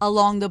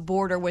along the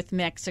border with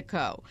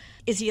Mexico.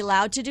 Is he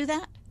allowed to do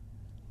that?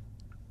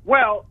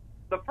 Well,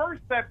 the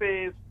first step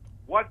is,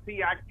 what's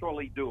he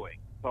actually doing?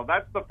 So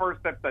that's the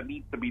first step that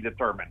needs to be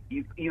determined.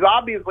 He's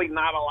obviously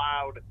not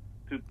allowed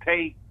to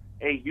take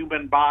a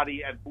human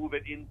body and move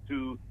it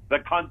into the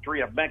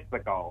country of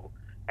Mexico.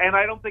 And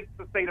I don't think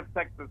the state of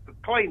Texas is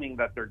claiming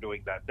that they're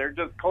doing that. They're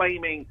just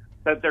claiming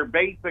that they're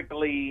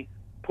basically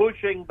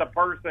pushing the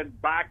person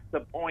back to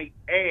point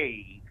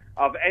A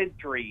of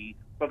entry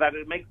so that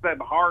it makes them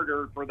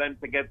harder for them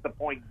to get to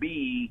point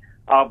B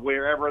of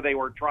wherever they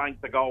were trying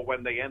to go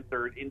when they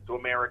entered into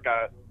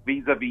America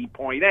vis-a-vis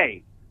point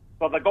A.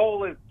 So the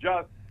goal is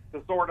just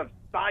to sort of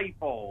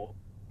stifle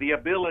the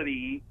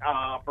ability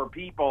for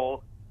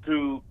people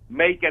to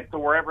make it to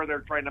wherever they're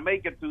trying to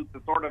make it to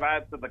sort of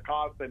add to the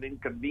cost and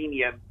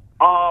inconvenience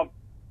of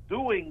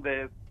doing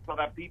this so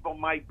that people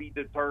might be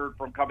deterred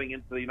from coming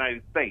into the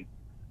United States.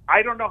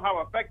 I don't know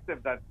how effective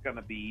that's going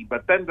to be,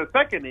 but then the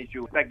second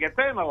issue that gets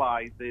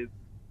analyzed is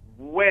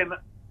when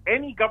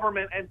any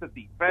government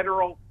entity,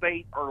 federal,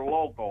 state, or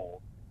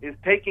local, is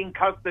taking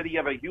custody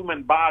of a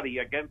human body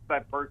against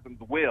that person's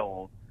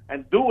will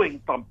and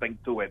doing something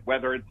to it,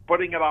 whether it's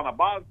putting it on a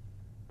bus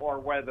or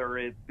whether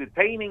it's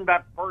detaining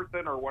that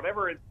person or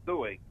whatever it's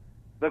doing.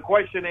 The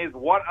question is,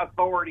 what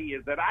authority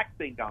is it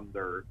acting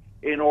under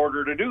in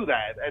order to do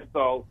that? And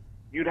so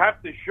you'd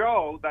have to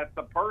show that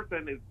the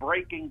person is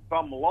breaking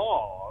some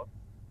law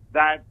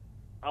that's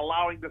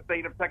allowing the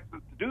state of Texas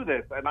to do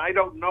this. And I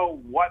don't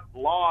know what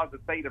law the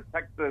state of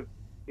Texas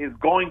is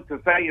going to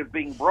say is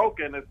being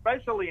broken,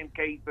 especially in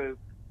cases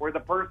where the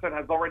person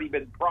has already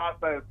been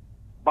processed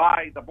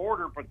by the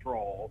Border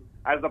Patrol,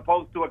 as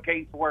opposed to a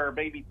case where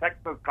maybe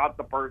Texas caught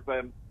the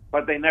person,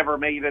 but they never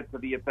made it to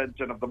the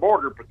attention of the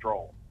Border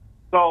Patrol.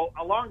 So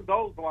along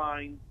those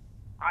lines,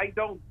 I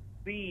don't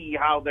see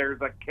how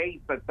there's a case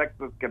that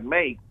Texas can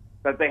make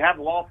that they have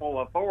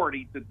lawful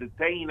authority to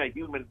detain a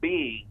human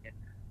being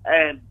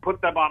and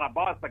put them on a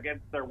bus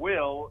against their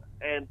will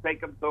and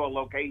take them to a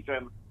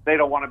location they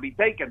don't want to be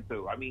taken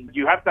to. I mean,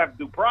 you have to have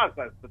due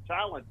process to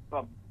challenge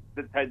some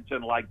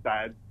detention like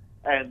that.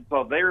 And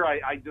so there,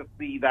 I just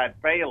see that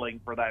failing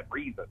for that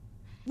reason.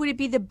 Would it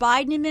be the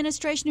Biden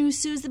administration who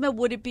sues them, or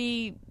would it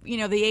be, the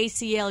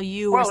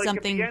ACLU or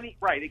something?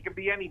 It could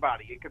be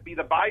anybody. It could be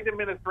the Biden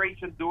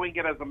administration doing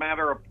it as a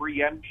matter of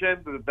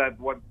preemption, that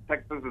what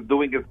Texas is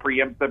doing is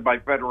preempted by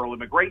federal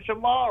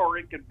immigration law, or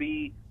it could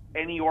be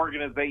any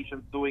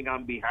organization suing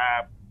on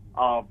behalf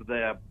of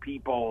the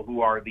people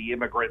who are the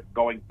immigrants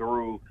going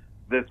through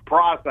this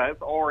process,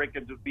 or it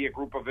could just be a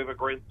group of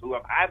immigrants who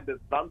have had this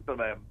done to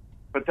them,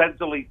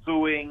 potentially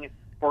suing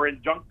for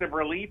injunctive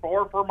relief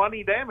or for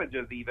money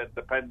damages even,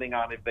 depending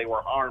on if they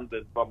were harmed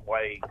in some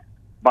way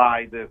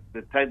by this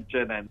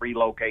detention and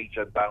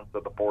relocation down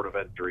to the port of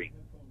entry.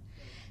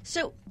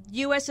 So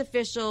U.S.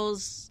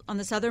 officials on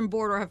the southern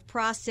border have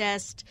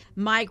processed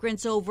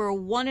migrants over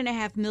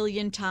 1.5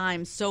 million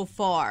times so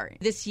far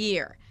this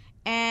year,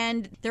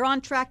 and they're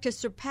on track to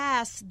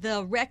surpass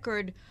the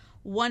record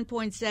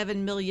 1.7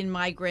 million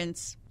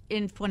migrants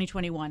in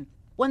 2021.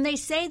 When they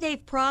say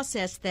they've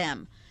processed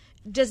them,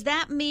 does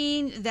that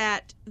mean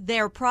that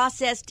they're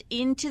processed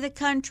into the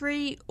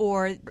country,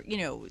 or,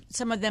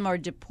 some of them are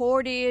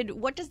deported?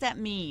 What does that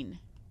mean?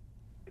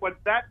 What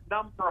that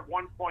number of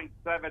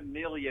 1.7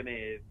 million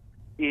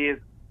is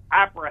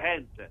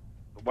apprehension.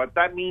 What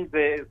that means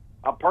is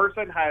a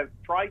person has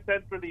tried to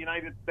enter the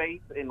United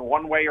States in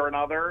one way or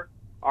another.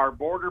 Our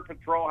Border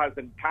Patrol has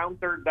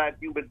encountered that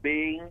human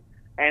being,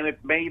 and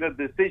it's made a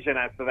decision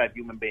as to that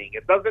human being.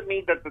 It doesn't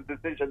mean that the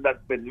decision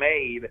that's been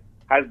made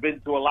has been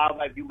to allow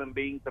that human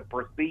being to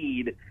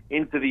proceed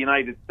into the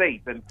United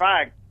States. In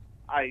fact,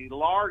 a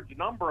large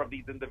number of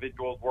these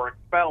individuals were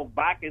expelled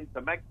back into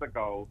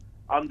Mexico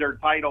under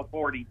Title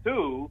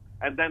 42,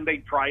 and then they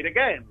tried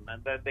again,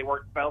 and then they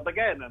were expelled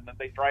again, and then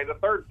they tried a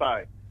third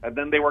time, and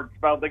then they were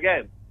expelled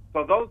again.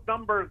 So those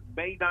numbers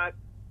may not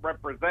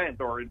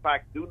represent, or in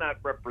fact do not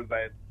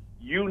represent,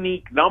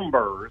 unique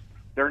numbers.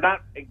 They're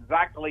not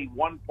exactly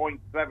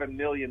 1.7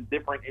 million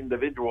different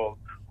individuals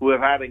who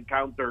have had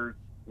encounters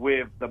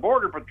with the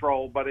Border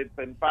Patrol, but it's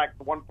in fact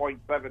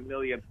 1.7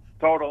 million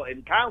total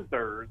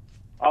encounters,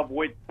 of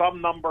which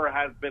some number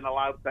has been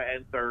allowed to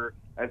enter,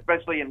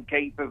 especially in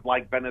cases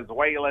like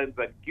Venezuelans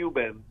and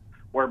Cubans,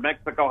 where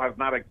Mexico has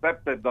not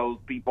accepted those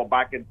people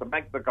back into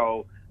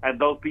Mexico, and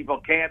those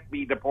people can't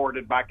be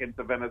deported back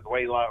into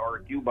Venezuela or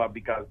Cuba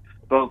because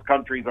those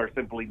countries are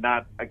simply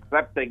not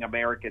accepting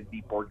American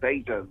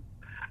deportations.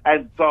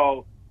 And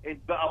so in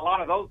a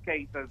lot of those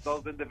cases,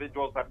 those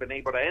individuals have been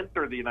able to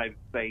enter the United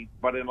States,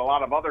 but in a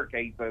lot of other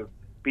cases,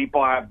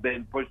 people have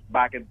been pushed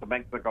back into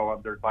Mexico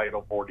under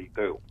Title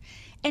 42.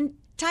 And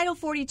Title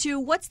 42,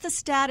 what's the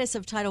status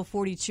of Title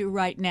 42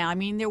 right now? I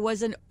mean, there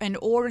was an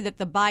order that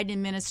the Biden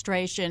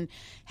administration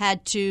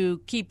had to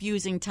keep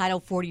using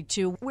Title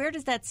 42. Where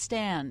does that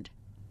stand?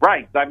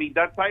 Right. I mean,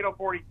 that Title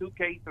 42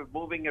 case is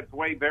moving its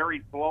way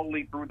very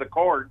slowly through the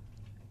courts,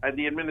 and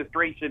the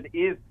administration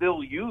is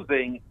still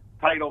using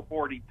Title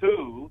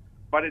 42,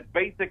 but it's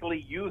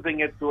basically using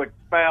it to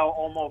expel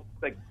almost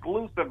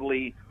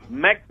exclusively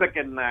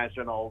Mexican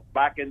nationals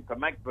back into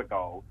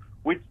Mexico,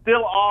 which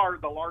still are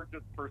the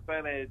largest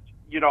percentage,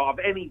 of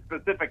any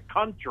specific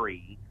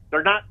country.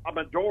 They're not a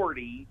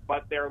majority,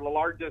 but they're the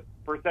largest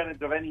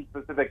percentage of any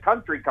specific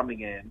country coming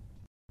in.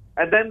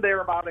 And then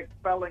they're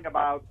expelling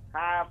about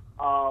half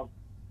of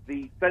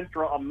the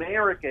Central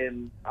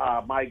American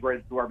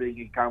migrants who are being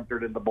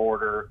encountered in the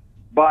border.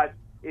 But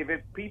if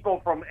it's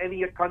people from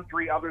any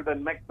country other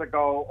than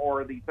Mexico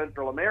or the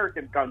Central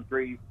American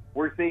countries,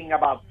 we're seeing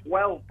about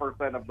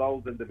 12% of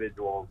those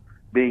individuals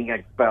being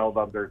expelled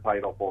under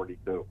Title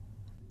 42.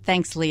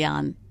 Thanks,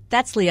 Leon.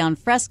 That's Leon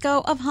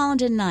Fresco of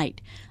Holland and Knight.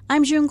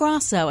 I'm June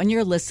Grosso, and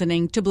you're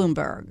listening to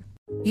Bloomberg.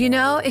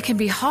 It can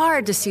be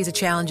hard to see the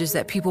challenges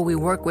that people we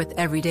work with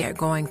every day are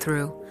going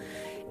through.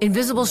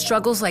 Invisible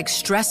struggles like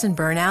stress and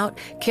burnout,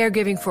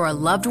 caregiving for a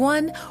loved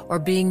one, or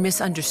being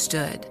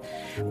misunderstood.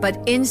 But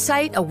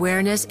insight,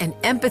 awareness, and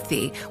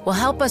empathy will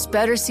help us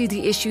better see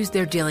the issues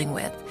they're dealing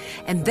with.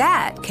 And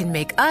that can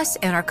make us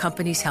and our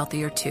companies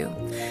healthier too.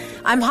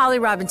 I'm Holly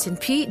Robinson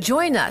Peete.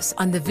 Join us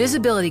on The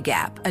Visibility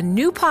Gap, a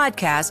new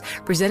podcast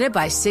presented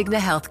by Cigna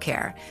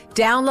Healthcare.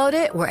 Download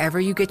it wherever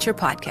you get your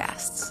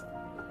podcasts.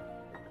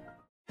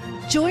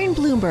 Join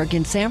Bloomberg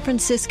in San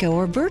Francisco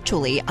or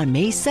virtually on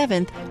May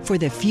 7th for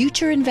The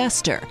Future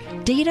Investor,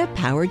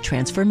 Data-Powered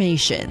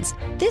Transformations.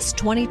 This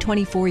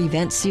 2024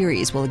 event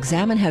series will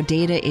examine how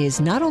data is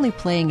not only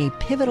playing a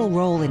pivotal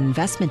role in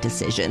investment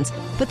decisions,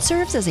 but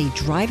serves as a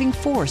driving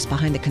force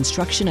behind the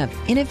construction of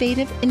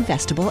innovative,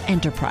 investable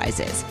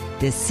enterprises.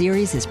 This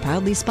series is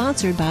proudly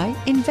sponsored by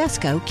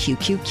Invesco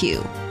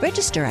QQQ.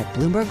 Register at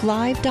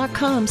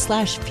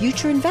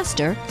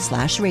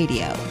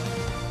BloombergLive.com/futureinvestor/radio.